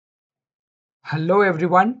Hello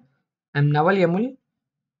everyone, I'm Naval Yamul.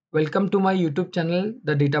 Welcome to my YouTube channel,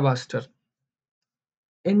 The Data Master.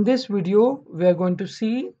 In this video, we are going to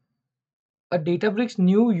see a Databricks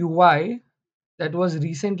new UI that was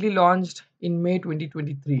recently launched in May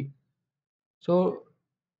 2023. So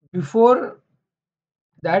before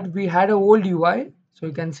that, we had a old UI. So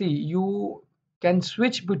you can see you can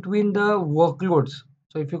switch between the workloads.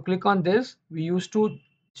 So if you click on this, we used to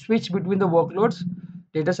switch between the workloads,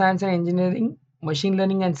 data science and engineering, machine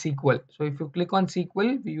learning and SQL. So if you click on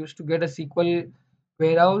SQL, we used to get a SQL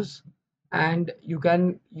warehouse and you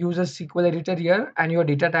can use a SQL editor here and your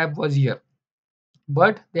data type was here.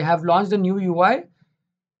 But they have launched a new UI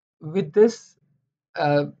with this.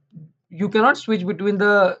 Uh, you cannot switch between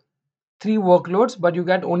the three workloads, but you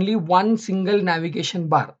get only one single navigation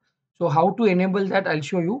bar. So how to enable that, I'll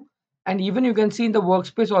show you. And even you can see in the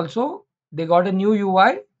workspace also, they got a new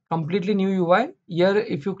UI, completely new UI. Here,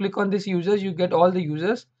 if you click on this users, you get all the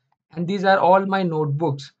users. And these are all my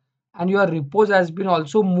notebooks. And your repos has been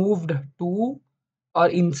also moved to or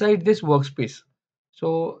inside this workspace.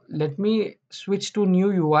 So let me switch to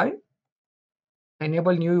new UI,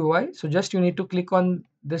 enable new UI. So just you need to click on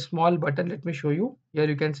this small button. Let me show you. Here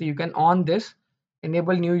you can see you can on this,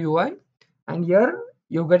 enable new UI, and here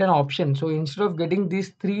you get an option. So instead of getting these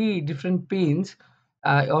three different panes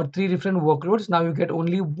or three different workloads, now you get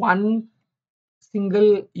only one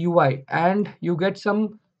single UI, and you get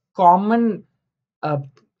some common uh,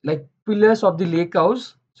 like pillars of the lake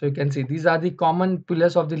house. So you can see these are the common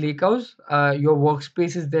pillars of the lake house. Your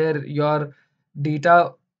workspace is there, your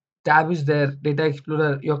data tab is there, data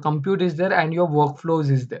explorer, your compute is there, and your workflows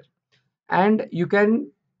is there. And you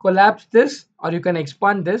can collapse this or you can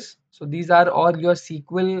expand this. So these are all your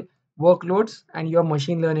SQL workloads and your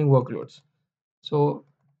machine learning workloads. So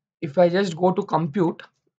if I just go to compute,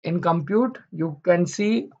 in compute you can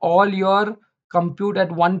see all your compute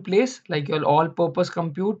at one place, like your all purpose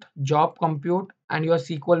compute, job compute, and your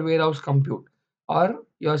SQL warehouse compute, or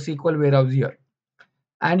your SQL warehouse here.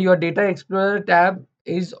 And your data explorer tab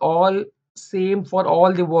is all same for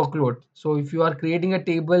all the workload. So if you are creating a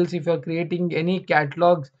tables, if you are creating any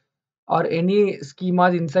catalogs or any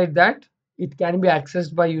schemas inside that, it can be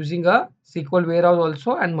accessed by using a SQL warehouse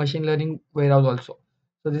also and machine learning warehouse also.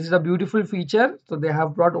 So this is a beautiful feature. So they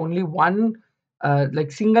have brought only one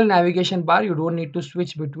like single navigation bar. You don't need to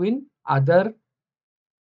switch between other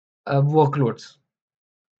workloads.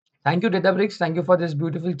 Thank you, Databricks. Thank you for this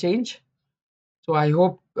beautiful change. So I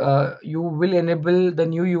hope you will enable the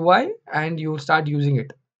new UI and you start using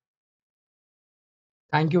it.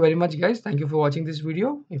 Thank you very much, guys. Thank you for watching this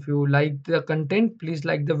video. If you like the content, please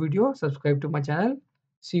like the video, subscribe to my channel.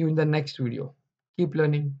 See you in the next video. Keep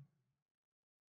learning.